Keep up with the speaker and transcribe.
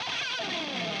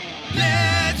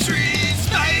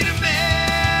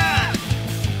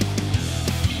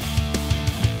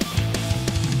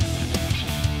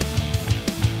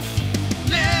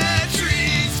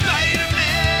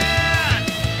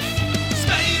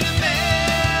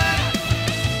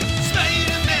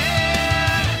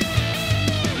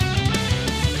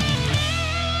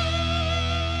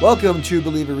Welcome, True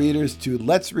Believer readers, to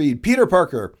Let's Read Peter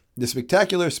Parker, the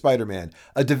Spectacular Spider-Man,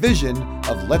 a division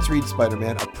of Let's Read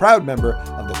Spider-Man, a proud member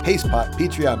of the PacePot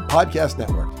Patreon Podcast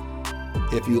Network.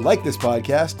 If you like this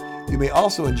podcast, you may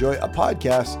also enjoy a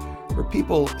podcast for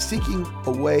people seeking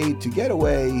a way to get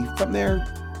away from their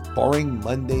boring,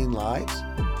 mundane lives.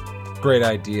 Great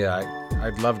idea.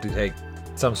 I'd love to take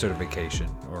some sort of vacation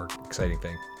or exciting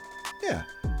thing. Yeah.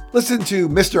 Listen to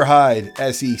Mr. Hyde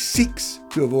as he seeks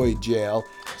to avoid jail,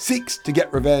 seeks to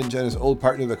get revenge on his old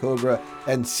partner, the Cobra,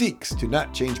 and seeks to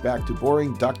not change back to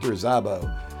boring Dr.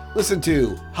 Zabo. Listen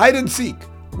to Hide and Seek,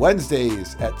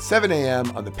 Wednesdays at 7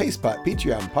 a.m. on the PacePot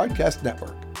Patreon Podcast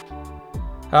Network.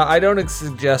 I don't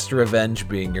suggest revenge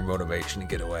being your motivation to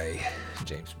get away,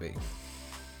 James B.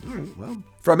 Well,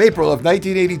 from April of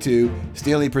 1982,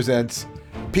 Stanley presents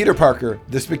Peter Parker,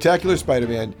 the Spectacular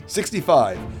Spider-Man,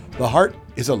 65, The Heart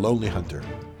is a Lonely Hunter,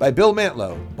 by Bill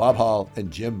Mantlo, Bob Hall,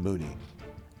 and Jim Mooney.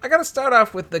 I got to start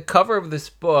off with the cover of this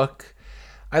book.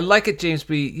 I like it, James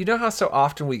B. You know how so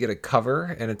often we get a cover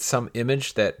and it's some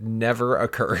image that never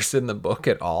occurs in the book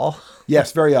at all?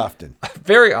 Yes, very often.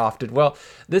 Very often. Well,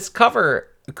 this cover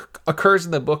occurs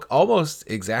in the book almost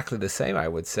exactly the same, I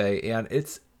would say, and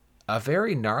it's a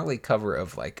very gnarly cover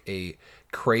of like a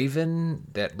Kraven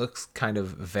that looks kind of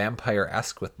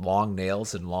vampire-esque with long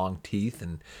nails and long teeth,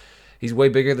 and he's way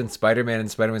bigger than Spider-Man, and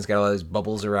Spider-Man's got all those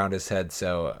bubbles around his head,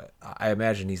 so I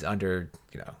imagine he's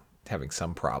having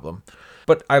some problem.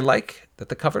 But I like that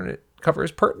the cover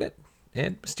is pertinent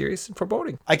and mysterious and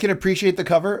foreboding. I can appreciate the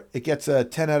cover. It gets a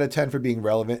 10 out of 10 for being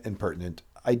relevant and pertinent.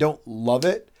 I don't love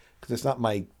it because it's not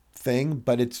my thing,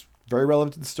 but it's very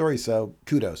relevant to the story, so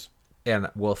kudos. And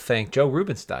we'll thank Joe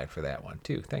Rubenstein for that one,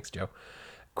 too. Thanks, Joe.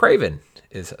 Kraven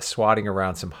is swatting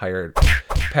around some hired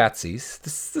patsies.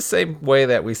 This is the same way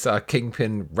that we saw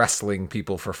Kingpin wrestling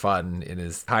people for fun in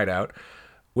his hideout,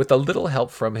 with a little help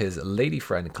from his lady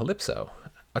friend Calypso.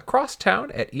 Across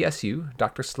town at ESU,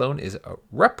 Dr. Sloan is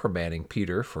reprimanding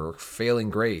Peter for failing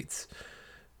grades.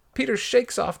 Peter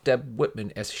shakes off Deb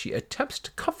Whitman as she attempts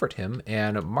to comfort him,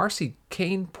 and Marcy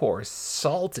Kane pours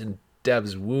salt in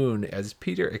Deb's wound as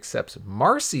Peter accepts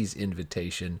Marcy's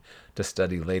invitation to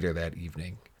study later that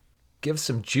evening. Give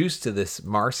some juice to this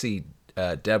Marcy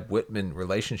Deb Whitman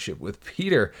relationship with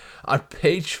Peter. On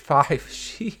page 5,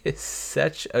 she is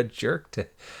such a jerk to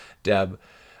Deb.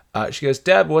 She goes,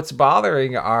 "Deb, what's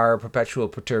bothering our perpetual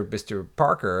perturbed Mr.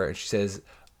 Parker?" And she says,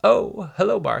 "Oh,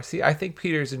 hello, Marcy. I think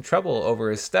Peter's in trouble over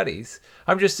his studies.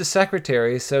 I'm just a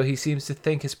secretary, so he seems to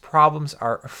think his problems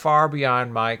are far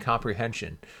beyond my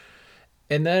comprehension."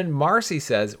 And then Marcy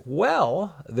says,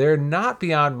 "Well, they're not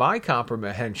beyond my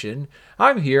comprehension.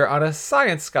 I'm here on a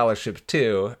science scholarship,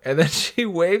 too." And then she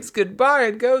waves goodbye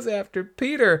and goes after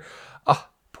Peter. Oh,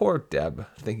 poor Deb,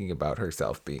 thinking about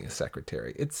herself being a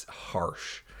secretary. It's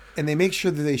harsh. And they make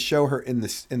sure that they show her in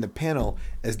the panel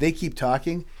as they keep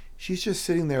talking. She's just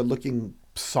sitting there looking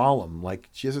solemn, like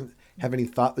she doesn't have any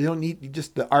thought. You don't need,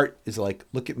 just the art is like,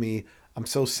 look at me. I'm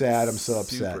so sad. I'm so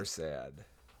upset. Super sad.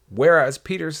 Whereas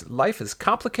Peter's life is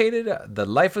complicated, the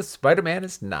life of Spider-Man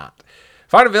is not.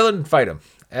 Find a villain and fight him.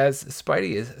 As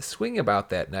Spidey is swinging about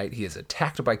that night, he is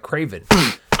attacked by Kraven.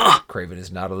 Kraven is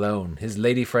not alone. His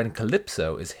lady friend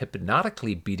Calypso is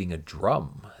hypnotically beating a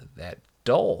drum that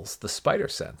dulls the spider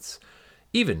sense.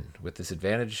 Even with this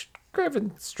advantage,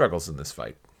 Kraven struggles in this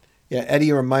fight. Yeah, Eddie,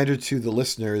 a reminder to the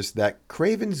listeners that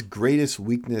Kraven's greatest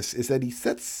weakness is that he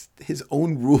sets his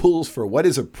own rules for what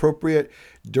is appropriate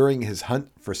during his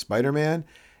hunt for Spider-Man.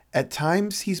 At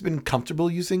times, he's been comfortable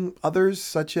using others,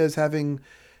 such as having,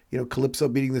 Calypso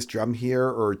beating this drum here,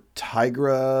 or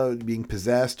Tigra being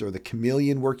possessed, or the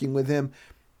chameleon working with him.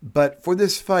 But for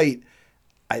this fight,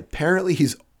 apparently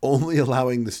he's only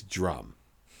allowing this drum.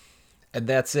 And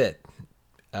that's it.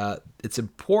 It's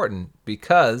important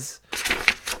because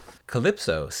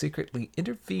Calypso secretly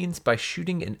intervenes by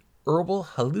shooting an herbal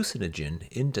hallucinogen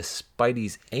into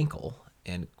Spidey's ankle,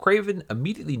 and Kraven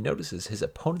immediately notices his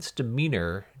opponent's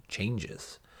demeanor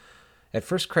changes. At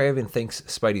first, Kraven thinks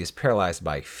Spidey is paralyzed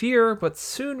by fear, but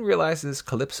soon realizes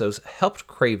Calypso's helped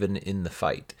Kraven in the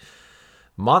fight.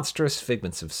 Monstrous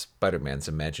figments of Spider-Man's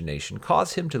imagination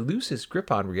cause him to lose his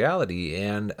grip on reality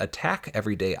and attack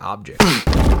everyday objects.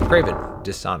 Kraven,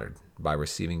 dishonored by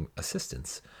receiving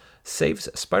assistance, saves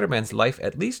Spider-Man's life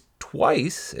at least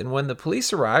twice, and when the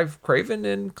police arrive,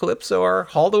 Kraven and Calypso are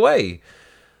hauled away.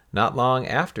 Not long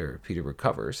after Peter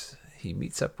recovers, he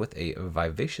meets up with a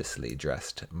vivaciously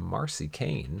dressed Marcy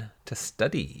Kane to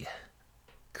study.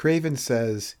 Kraven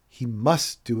says he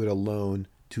must do it alone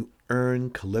to earn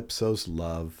Calypso's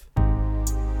love.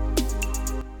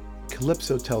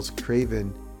 Calypso tells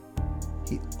Kraven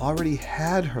he already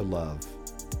had her love.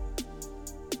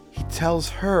 tells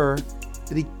her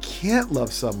that he can't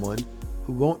love someone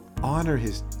who won't honor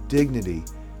his dignity,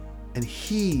 and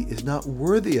he is not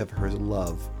worthy of her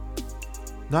love.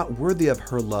 Not worthy of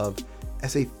her love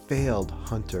as a failed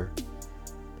hunter.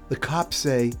 The cops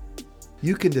say,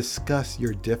 you can discuss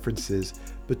your differences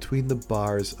between the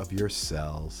bars of your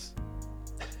cells.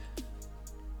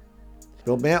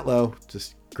 Bill Mantlo,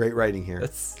 just great writing here.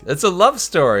 It's a love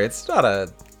story. It's not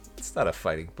a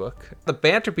fighting book. The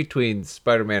banter between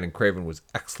Spider-Man and Kraven was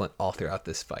excellent all throughout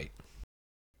this fight.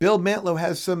 Bill Mantlo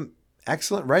has some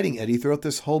excellent writing, Eddie, throughout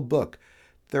this whole book.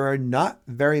 There are not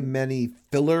very many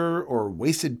filler or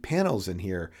wasted panels in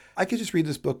here. I could just read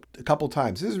this book a couple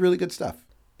times. This is really good stuff.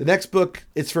 The next book,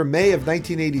 it's from May of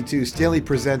 1982. Stanley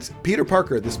presents Peter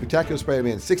Parker, The Spectacular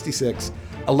Spider-Man 66,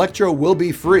 Electro Will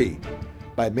Be Free,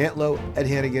 by Mantlo, Ed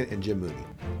Hannigan, and Jim Mooney.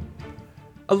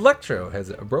 Electro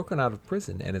has broken out of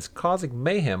prison and is causing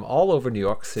mayhem all over New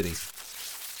York City.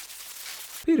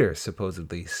 Peter's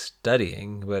supposedly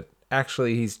studying, but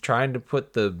actually he's trying to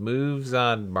put the moves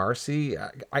on Marcy.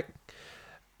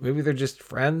 Maybe they're just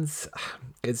friends.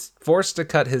 Is forced to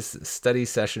cut his study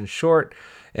session short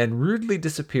and rudely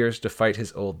disappears to fight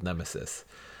his old nemesis.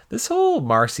 This whole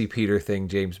Marcy Peter thing,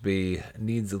 James B.,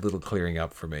 needs a little clearing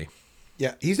up for me.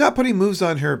 Yeah, he's not putting moves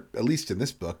on her, at least in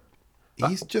this book.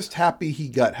 He's just happy he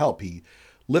got help. He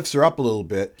lifts her up a little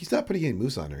bit. He's not putting any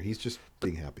moves on her. He's just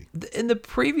being happy. In the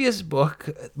previous book,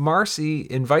 Marcy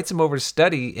invites him over to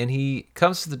study, and he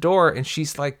comes to the door, and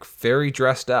she's like very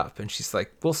dressed up. And she's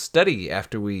like, we'll study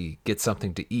after we get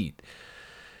something to eat.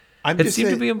 It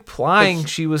seemed to be implying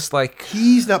she was like...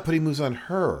 He's not putting moves on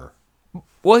her.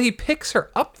 Well, he picks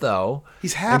her up, though.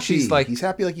 He's happy. And she's like, he's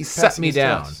happy like he's set passing me his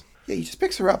down. test. Yeah, he just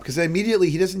picks her up because immediately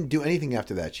he doesn't do anything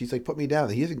after that. She's like, put me down.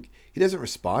 He doesn't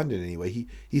respond in any way.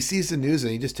 He sees the news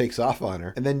and he just takes off on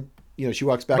her. And then, she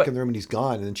walks back in the room and he's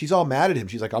gone. And then she's all mad at him.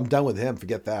 She's like, I'm done with him.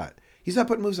 Forget that. He's not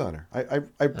putting moves on her.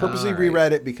 I purposely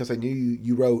reread it because I knew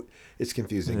you wrote it's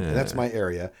confusing. And that's my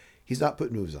area. He's not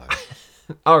putting moves on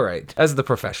her. All right. As the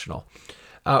professional.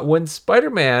 When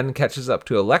Spider-Man catches up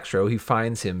to Electro, he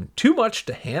finds him too much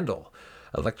to handle.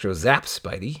 Electro zaps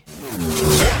Spidey,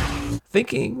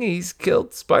 thinking he's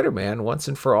killed Spider-Man once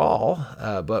and for all.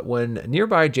 But when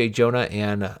nearby J. Jonah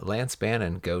and Lance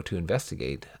Bannon go to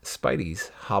investigate, Spidey's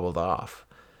hobbled off.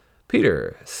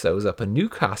 Peter sews up a new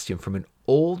costume from an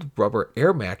old rubber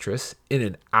air mattress in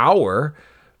an hour.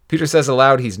 Peter says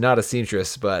aloud he's not a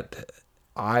seamstress, but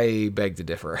I beg to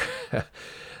differ.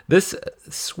 This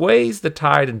sways the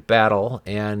tide in battle,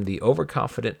 and the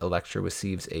overconfident Electro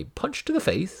receives a punch to the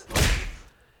face,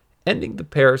 ending the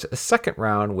pair's second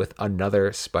round with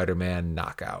another Spider-Man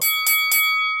knockout.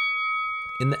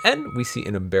 In the end, we see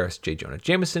an embarrassed J. Jonah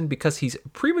Jameson because he's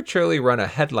prematurely run a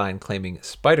headline claiming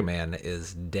Spider-Man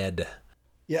is dead.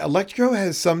 Yeah, Electro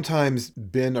has sometimes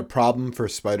been a problem for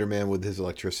Spider-Man with his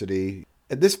electricity.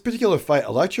 At this particular fight,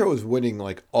 Electro was winning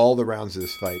like all the rounds of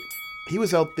this fight. He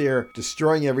was out there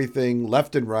destroying everything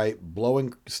left and right,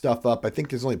 blowing stuff up. I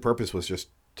think his only purpose was just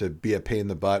to be a pain in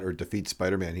the butt or defeat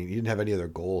Spider-Man. He didn't have any other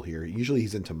goal here. Usually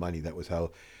he's into money. That was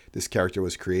how this character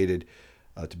was created,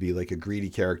 to be like a greedy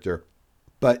character.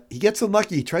 But he gets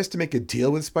unlucky. He tries to make a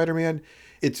deal with Spider-Man.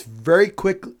 It's very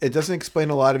quick. It doesn't explain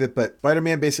a lot of it, but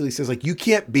Spider-Man basically says, like, you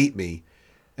can't beat me.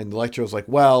 And Electro's like,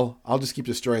 well, I'll just keep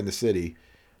destroying the city.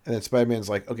 And then Spider-Man's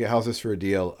like, okay, how's this for a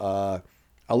deal?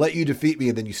 I'll let you defeat me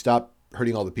and then you stop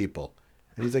hurting all the people.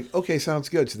 And he's like, okay, sounds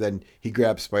good. So then he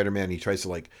grabs Spider-Man and he tries to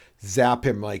like zap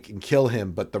him and kill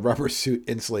him, but the rubber suit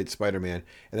insulates Spider-Man.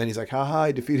 And then he's like, haha,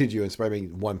 I defeated you. And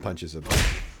Spider-Man one punches him.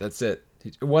 That's it.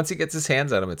 Once he gets his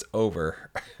hands on him, it's over.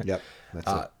 Yep,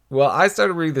 that's it. Well, I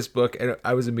started reading this book and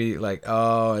I was immediately like,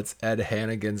 oh, it's Ed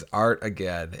Hannigan's art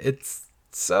again. It's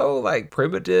so like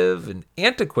primitive and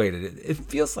antiquated. It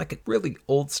feels like a really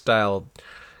old style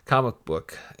comic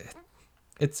book.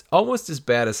 It's almost as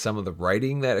bad as some of the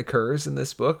writing that occurs in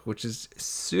this book, which is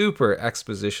super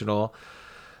expositional.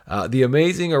 The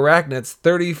amazing arachnid's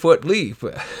 30-foot leap.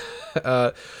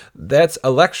 That's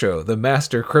Electro, the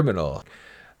master criminal.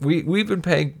 We've been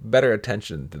paying better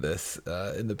attention to this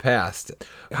in the past.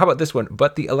 How about this one?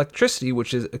 But the electricity,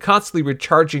 which is constantly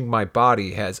recharging my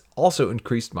body, has also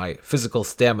increased my physical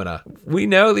stamina. We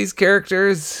know these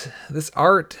characters, this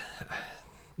art,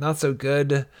 not so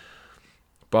good.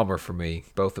 Bummer for me,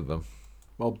 both of them.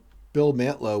 Well, Bill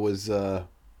Mantlo was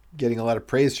getting a lot of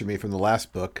praise from me from the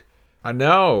last book. I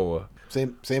know.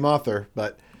 Same author,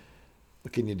 but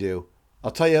what can you do?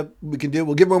 I'll tell you what we can do.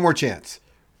 We'll give him one more chance.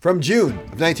 From June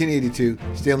of 1982,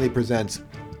 Stanley presents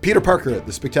Peter Parker,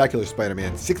 The Spectacular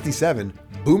Spider-Man 67,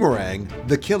 Boomerang,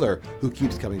 The Killer Who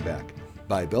Keeps Coming Back,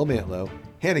 by Bill Mantlo,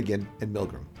 Hannigan, and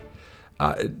Milgram.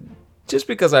 Just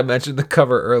because I mentioned the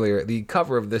cover earlier, the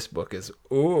cover of this book is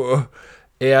ooh,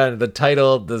 and the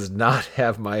title does not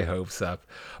have my hopes up.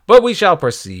 But we shall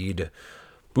proceed.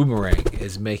 Boomerang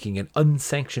is making an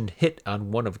unsanctioned hit on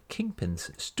one of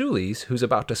Kingpin's stoolies who's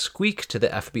about to squeak to the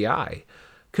FBI.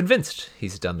 Convinced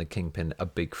he's done the Kingpin a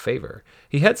big favor,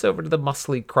 he heads over to the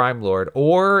muscly crime lord,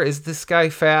 or is this guy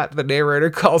fat? The narrator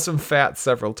calls him fat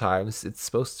several times. It's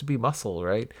supposed to be muscle,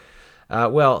 right?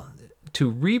 To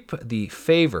reap the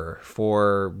favor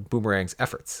for Boomerang's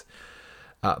efforts.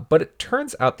 But it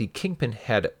turns out the Kingpin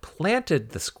had planted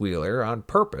the squealer on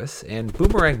purpose, and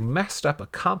Boomerang messed up a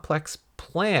complex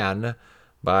plan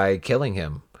by killing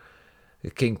him.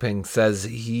 The Kingpin says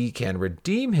he can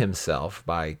redeem himself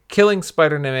by killing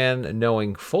Spider-Man,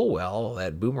 knowing full well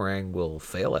that Boomerang will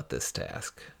fail at this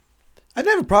task. I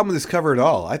didn't have a problem with this cover at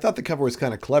all. I thought the cover was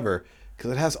kind of clever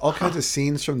because it has all kinds of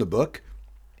scenes from the book,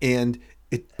 and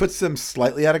it puts them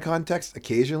slightly out of context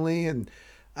occasionally. And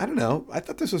I don't know. I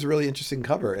thought this was a really interesting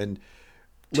cover. And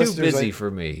too busy for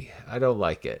me. I don't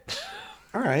like it.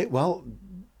 All right. Well,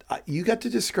 you got to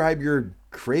describe your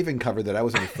Kraven cover that I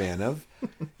wasn't a fan of.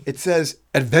 It says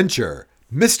adventure,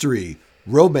 mystery,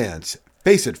 romance.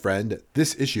 Face it, friend,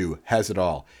 this issue has it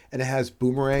all. And it has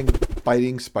Boomerang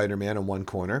fighting Spider-Man in one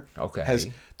corner. Okay.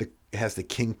 It has the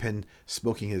Kingpin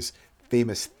smoking his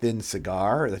famous thin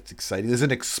cigar. That's exciting. There's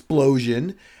an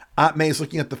explosion. Aunt May's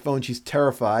looking at the phone. She's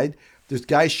terrified. There's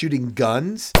guys shooting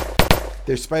guns.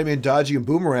 There's Spider-Man dodging a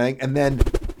Boomerang. And then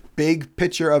big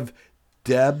picture of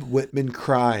Deb Whitman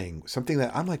crying. Something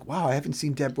that I'm like, wow, I haven't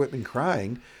seen Deb Whitman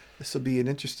crying. This will be an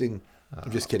interesting...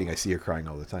 I'm just kidding. I see her crying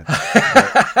all the time.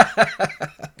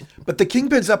 But the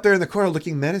Kingpin's up there in the corner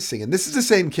looking menacing. And this is the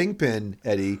same Kingpin,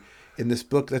 Eddie, in this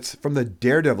book that's from the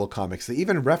Daredevil comics. They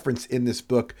even reference in this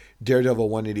book Daredevil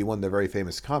 181, the very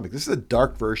famous comic. This is a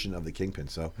dark version of the Kingpin.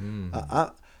 So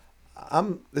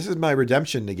this is my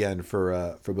redemption again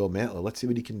for Bill Mantler. Let's see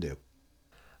what he can do.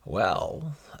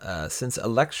 Well, since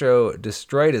Electro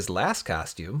destroyed his last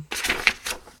costume,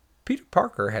 Peter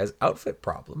Parker has outfit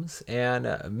problems and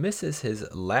misses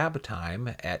his lab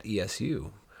time at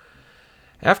ESU.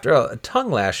 After a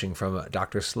tongue lashing from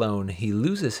Dr. Sloan, he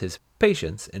loses his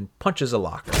patience and punches a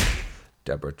locker.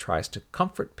 Deborah tries to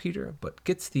comfort Peter, but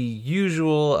gets the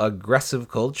usual aggressive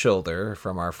cold shoulder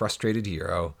from our frustrated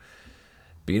hero.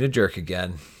 Being a jerk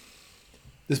again.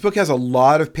 This book has a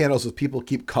lot of panels with people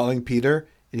keep calling Peter,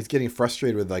 and he's getting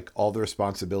frustrated with like all the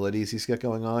responsibilities he's got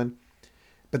going on.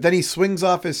 But then he swings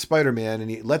off as Spider-Man and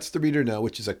he lets the reader know,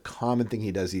 which is a common thing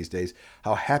he does these days,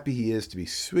 how happy he is to be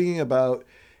swinging about,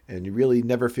 and he really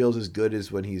never feels as good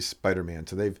as when he's Spider-Man.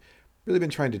 So they've really been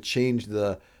trying to change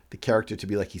the character to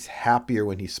be like he's happier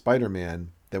when he's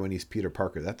Spider-Man than when he's Peter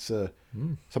Parker. That's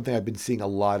something I've been seeing a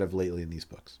lot of lately in these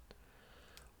books.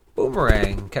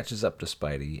 Boomerang catches up to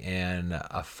Spidey and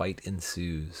a fight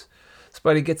ensues.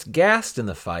 Spidey gets gassed in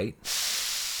the fight,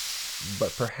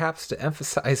 but perhaps to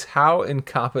emphasize how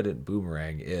incompetent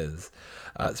Boomerang is,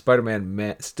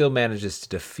 Spider-Man still manages to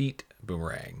defeat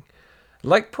Boomerang.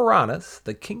 Like piranhas,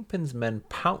 the Kingpin's men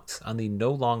pounce on the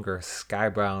no longer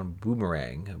skybound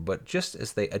Boomerang, but just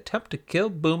as they attempt to kill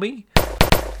Boomy,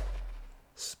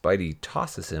 Spidey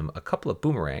tosses him a couple of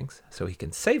boomerangs so he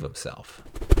can save himself.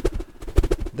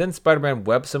 Then Spider-Man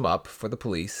webs him up for the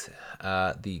police.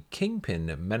 The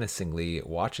Kingpin menacingly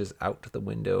watches out the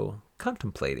window,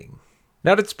 contemplating.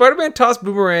 Now, did Spider-Man toss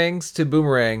boomerangs to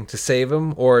Boomerang to save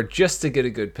him, or just to get a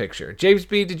good picture? James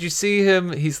B., did you see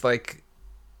him? He's like,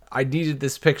 I needed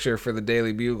this picture for the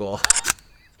Daily Bugle.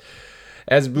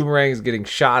 As Boomerang is getting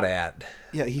shot at.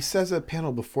 Yeah, he says a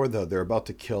panel before, though, they're about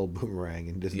to kill Boomerang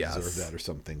and doesn't Yes. deserve that or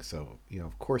something. So,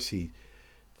 of course he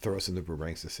throws in the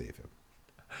boomerangs to save him.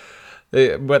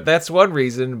 But that's one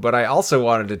reason, but I also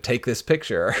wanted to take this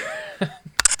picture.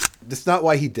 That's not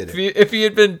why he did it. If he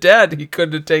had been dead, he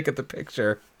couldn't have taken the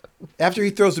picture. After he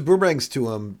throws the boomerangs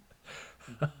to him,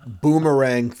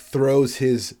 Boomerang throws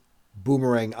his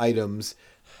boomerang items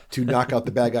to knock out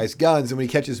the bad guy's guns. And when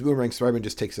he catches Boomerang, Spider-Man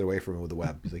just takes it away from him with a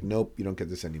web. He's like, nope, you don't get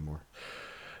this anymore.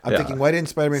 I'm thinking, why didn't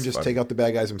Spider-Man just take out the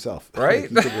bad guys himself? Right?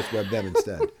 He could just web them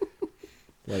instead.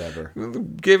 Whatever.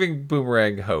 Giving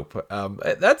Boomerang hope.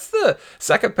 That's the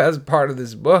second best part of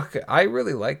this book. I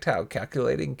really liked how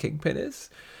calculating Kingpin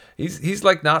is. He's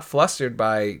like not flustered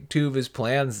by two of his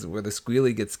plans where the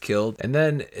Squealy gets killed. And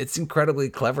then it's incredibly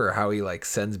clever how he like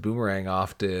sends Boomerang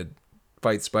off to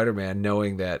fight Spider-Man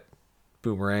knowing that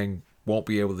Boomerang won't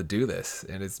be able to do this.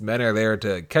 And his men are there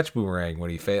to catch Boomerang when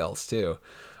he fails too.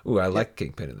 Ooh, I like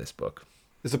Kingpin in this book.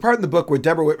 There's a part in the book where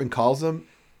Deborah Whitman calls him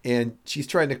and she's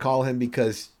trying to call him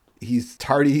because he's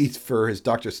tardy for his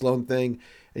Dr. Sloan thing.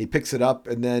 And he picks it up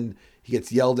and then he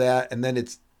gets yelled at. And then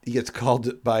it's he gets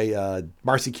called by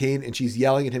Marcy Kane, and she's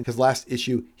yelling at him because last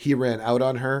issue he ran out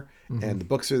on her, and the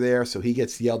books are there, so he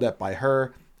gets yelled at by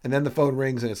her. And then the phone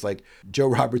rings, and it's like Joe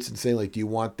Robertson saying, like, do you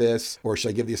want this? Or should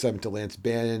I give the assignment to Lance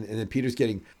Bannon? And then Peter's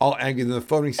getting all angry. And then the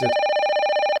phone rings,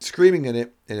 screaming in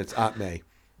it, and it's Aunt May.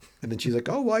 And then she's like,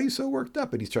 oh, why are you so worked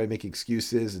up? And he's trying to make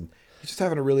excuses, and he's just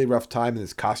having a really rough time, and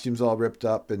his costume's all ripped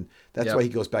up. And that's why he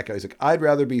goes back out. He's like, I'd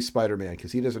rather be Spider-Man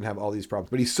because he doesn't have all these problems.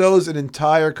 But he sews an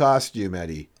entire costume,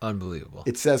 Eddie. Unbelievable.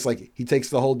 It says, like, he takes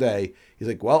the whole day. He's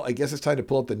like, well, I guess it's time to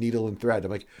pull up the needle and thread.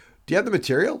 I'm like, do you have the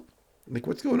material? I'm like,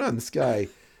 what's going on? This guy...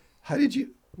 How did you...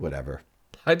 Whatever.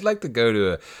 I'd like to go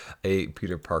to a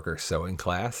Peter Parker sewing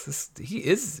class. He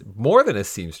is more than a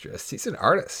seamstress. He's an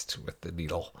artist with the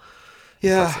needle.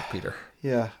 Yeah. Impressive, Peter.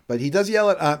 Yeah. But he does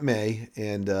yell at Aunt May,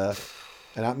 and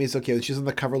Aunt May's okay. She's on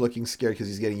the cover looking scared because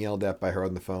he's getting yelled at by her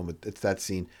on the phone. But it's that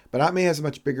scene. But Aunt May has a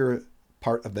much bigger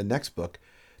part of the next book.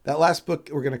 That last book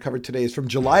we're going to cover today is from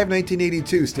July of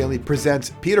 1982. Stanley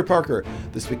presents Peter Parker,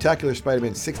 The Spectacular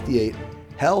Spider-Man 68,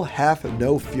 Hell Hath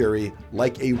No Fury,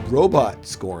 Like a Robot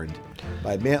Scorned,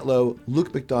 by Mantlo,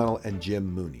 Luke McDonnell, and Jim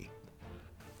Mooney.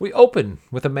 We open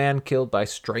with a man killed by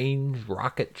strange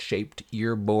rocket-shaped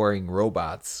ear-boring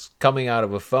robots coming out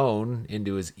of a phone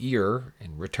into his ear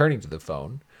and returning to the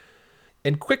phone,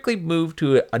 and quickly move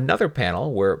to another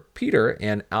panel where Peter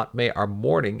and Aunt May are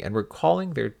mourning and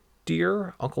recalling their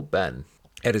dear Uncle Ben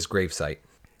at his gravesite.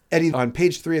 Eddie, on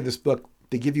page 3 of this book,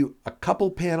 they give you a couple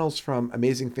panels from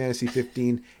Amazing Fantasy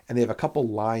 15, and they have a couple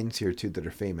lines here, too, that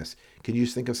are famous. Can you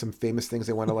just think of some famous things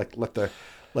they want to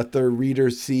let the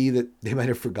readers see that they might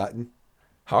have forgotten?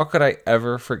 How could I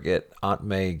ever forget Aunt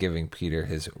May giving Peter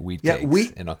his wheat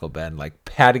cakes and Uncle Ben, like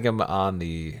patting him on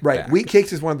the back. Wheat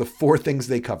cakes is one of the 4 things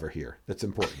they cover here. That's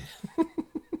important.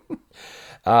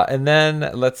 And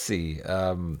then, let's see,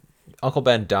 Uncle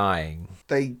Ben dying.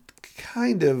 They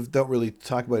kind of don't really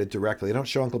talk about it directly. They don't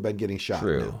show Uncle Ben getting shot.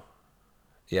 True. No.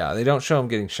 Yeah, they don't show him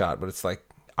getting shot, but it's like,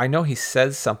 I know he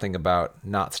says something about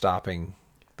not stopping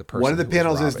the person. One of the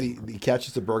panels is he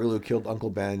catches the burglar who killed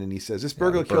Uncle Ben, and he says, this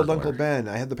burglar killed Uncle Ben.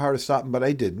 I had the power to stop him, but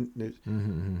I didn't.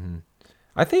 Mm-hmm.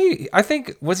 I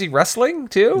think, was he wrestling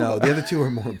too? No, the other 2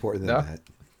 are more important than that.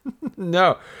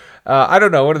 No. I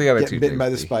don't know. What are the other 2? Getting bitten by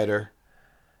the spider.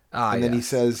 And then he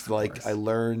says, like, I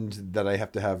learned that I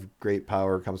have to have great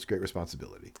power comes great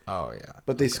responsibility. Oh, yeah.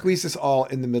 But they squeeze this all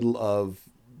in the middle of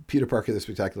Peter Parker, The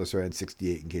Spectacular Spider-Man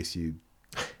 68, in case you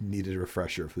needed a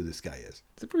refresher of who this guy is.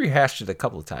 They've rehashed it a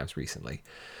couple of times recently.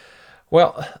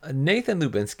 Well, Nathan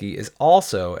Lubinsky is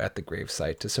also at the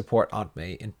gravesite to support Aunt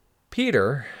May and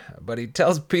Peter, but he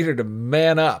tells Peter to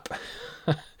man up.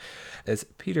 As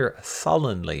Peter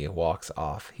sullenly walks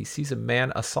off, he sees a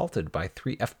man assaulted by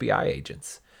 3 FBI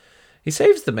agents. He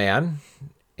saves the man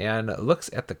and looks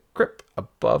at the crypt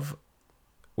above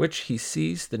which he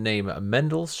sees the name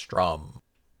Mendel Stromm.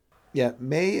 Yeah,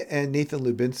 May and Nathan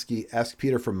Lubinsky ask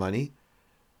Peter for money.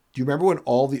 Do you remember when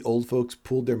all the old folks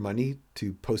pooled their money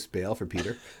to post bail for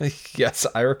Peter? Yes,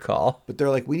 I recall. But they're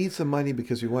like, we need some money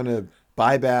because we want to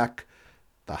buy back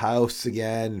the house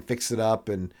again and fix it up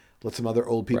and let some other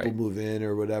old people move in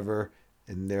or whatever.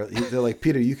 And they're like,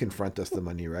 Peter, you can front us the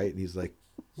money, right? And he's like,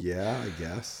 yeah, I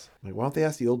guess. I'm like, why don't they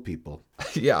ask the old people?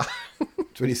 Yeah.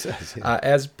 That's what he says. Yeah.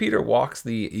 As Peter walks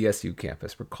the ESU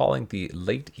campus, recalling the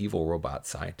late evil robot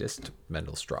scientist,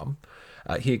 Mendel Stromm,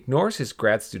 he ignores his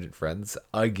grad student friends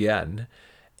again,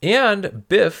 and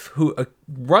Biff, who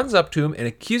runs up to him and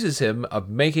accuses him of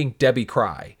making Debbie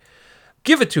cry.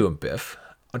 Give it to him, Biff.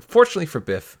 Unfortunately for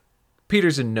Biff,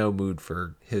 Peter's in no mood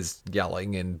for his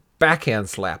yelling and backhand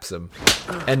slaps him,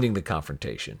 ending the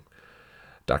confrontation.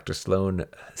 Dr. Sloan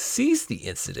sees the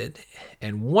incident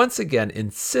and once again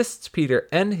insists Peter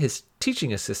end his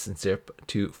teaching assistantship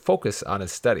to focus on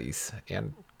his studies,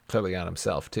 and clearly on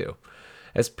himself too.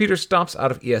 As Peter stomps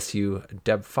out of ESU,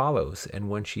 Deb follows, and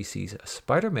when she sees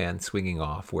Spider-Man swinging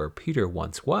off where Peter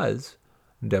once was,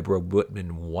 Deborah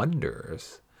Whitman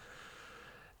wonders.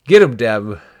 Get him,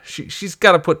 Deb. She's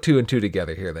got to put 2 and 2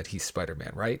 together here that he's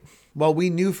Spider-Man, right? Well, we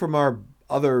knew from our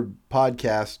other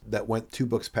podcast that went 2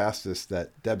 books past this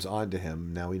that Deb's on to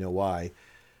him. Now we know why.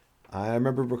 I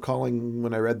remember recalling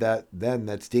when I read that then,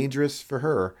 that's dangerous for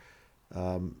her.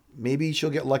 Maybe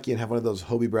she'll get lucky and have one of those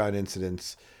Hobie Brown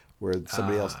incidents where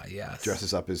somebody else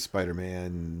dresses up as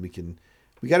Spider-Man.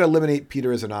 We got to eliminate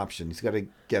Peter as an option. He's got to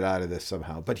get out of this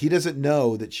somehow. But he doesn't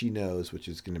know that she knows, which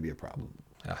is going to be a problem.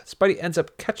 Spidey ends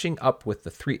up catching up with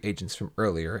the 3 agents from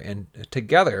earlier, and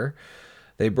together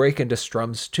they break into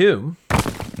Stromm's tomb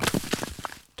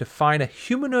to find a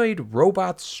humanoid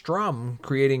robot Stromm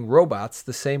creating robots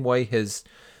the same way his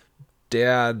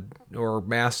dad or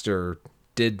master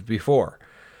did before.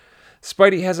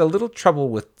 Spidey has a little trouble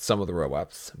with some of the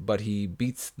robots, but he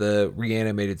beats the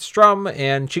reanimated Stromm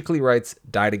and cheekily writes,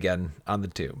 "Died again" on the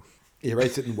tomb. He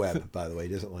writes it in web, by the way.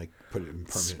 He doesn't like put it in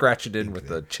permanent. Scratch it in with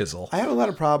a chisel. I have a lot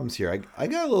of problems here. I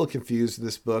got a little confused in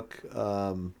this book.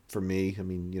 For me, I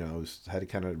mean, I had to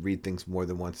kind of read things more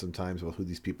than once sometimes about who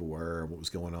these people were and what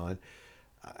was going on.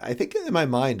 I think in my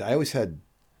mind, I always had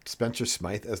Spencer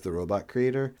Smythe as the robot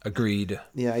creator. Agreed.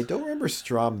 Yeah, I don't remember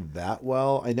Stromm that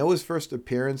well. I know his first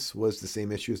appearance was the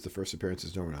same issue as the first appearance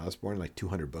as Norman Osborn, like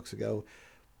 200 books ago.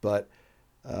 But,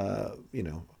 I'd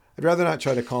rather not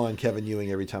try to call on Kevin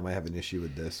Ewing every time I have an issue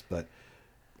with this, but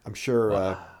I'm sure.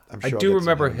 I do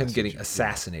remember him getting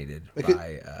assassinated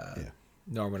by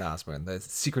Norman Osborn. The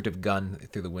secretive gun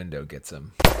through the window gets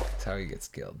him. That's how he gets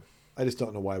killed. I just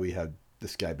don't know why we had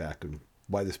this guy back and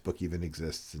why this book even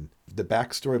exists. And the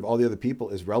backstory of all the other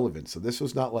people is relevant. So this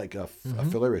was not like a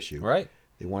filler issue. Right.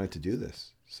 They wanted to do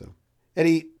this. So,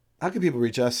 Eddie, how can people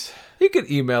reach us? You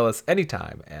can email us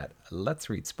anytime at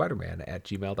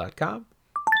letsreadspiderman@gmail.com.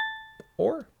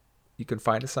 Or you can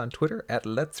find us on Twitter at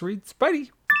Let's Read Spidey.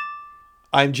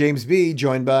 I'm James B.,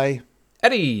 joined by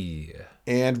Eddie.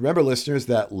 And remember, listeners,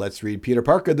 that Let's Read Peter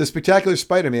Parker, the Spectacular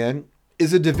Spider-Man,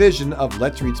 is a division of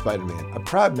Let's Read Spider-Man, a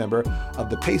proud member of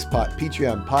the Pacepot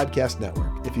Patreon Podcast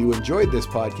Network. If you enjoyed this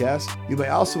podcast, you may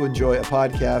also enjoy a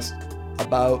podcast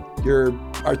about your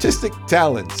artistic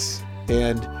talents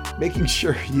and making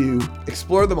sure you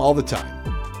explore them all the time.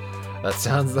 That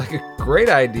sounds like a great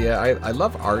idea. I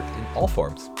love art in all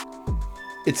forms.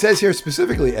 It says here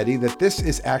specifically, Eddie, that this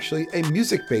is actually a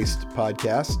music-based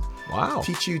podcast. Wow.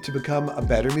 To teach you to become a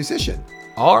better musician.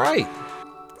 All right.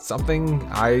 Something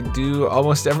I do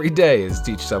almost every day is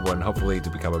teach someone, hopefully,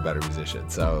 to become a better musician.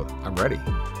 So I'm ready.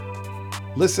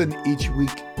 Listen each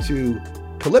week to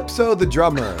Calypso the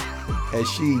drummer as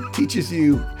she teaches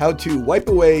you how to wipe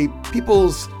away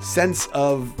people's sense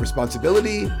of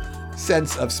responsibility,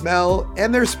 sense of smell,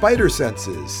 and their spider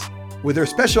senses with her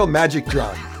special magic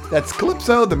drum. That's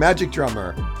Calypso the Magic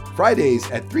Drummer, Fridays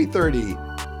at 3:30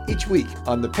 each week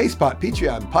on the Pacepot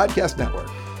Patreon Podcast Network.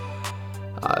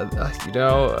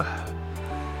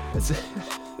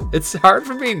 It's hard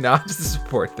for me not to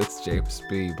support this, James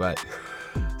B., but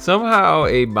somehow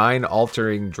a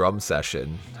mind-altering drum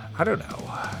session, I don't know.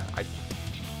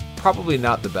 Probably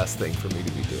not the best thing for me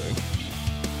to be doing.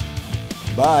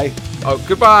 Bye. Oh,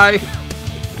 goodbye.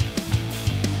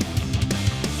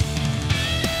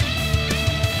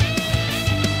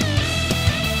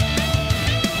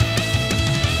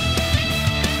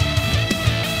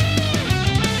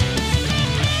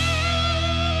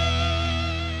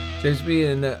 James B.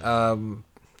 in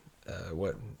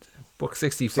book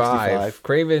 65,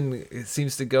 Kraven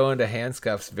seems to go into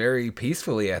handcuffs very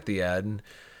peacefully at the end.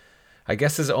 I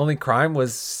guess his only crime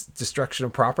was destruction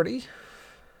of property.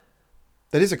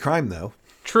 That is a crime, though.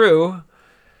 True.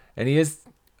 And he is,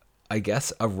 I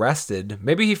guess, arrested.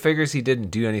 Maybe he figures he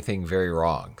didn't do anything very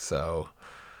wrong, so...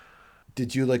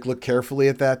 Did you look carefully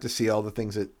at that to see all the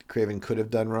things that Kraven could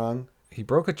have done wrong? He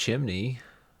broke a chimney.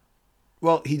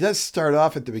 Well, he does start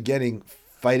off at the beginning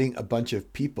fighting a bunch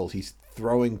of people. He's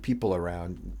throwing people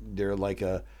around. They're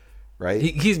right?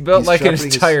 He's built an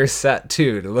entire set,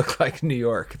 too, to look like New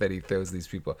York that he throws these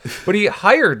people. But he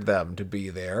hired them to be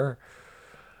there.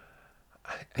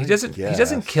 He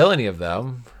doesn't kill any of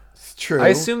them. It's true. I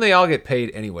assume they all get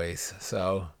paid anyways,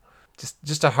 so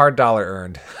just a hard dollar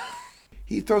earned.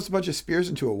 He throws a bunch of spears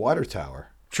into a water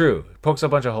tower. True. Pokes a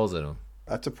bunch of holes in them.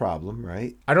 That's a problem,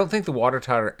 right? I don't think the water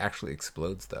tower actually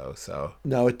explodes, though. So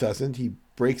no, it doesn't. He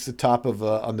breaks the top of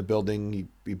on the building.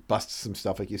 He busts some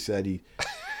stuff, like you said.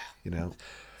 I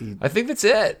think that's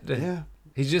it. Yeah.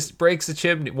 He just breaks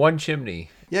one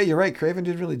chimney. Yeah, you're right. Craven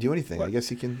didn't really do anything. What? I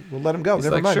guess we'll let him go. He's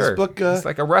Never mind. Sure. This book, it's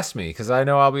arrest me, because I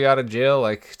know I'll be out of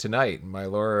jail tonight. And my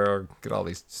lawyer will get all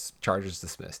these charges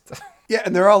dismissed. Yeah,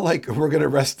 and they're all we're going to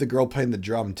arrest the girl playing the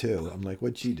drum, too. I'm like,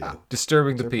 what'd she do?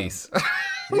 Disturbing the peace.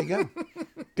 There you go.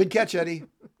 Good catch, Eddie.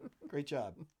 Great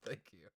job. Thank you.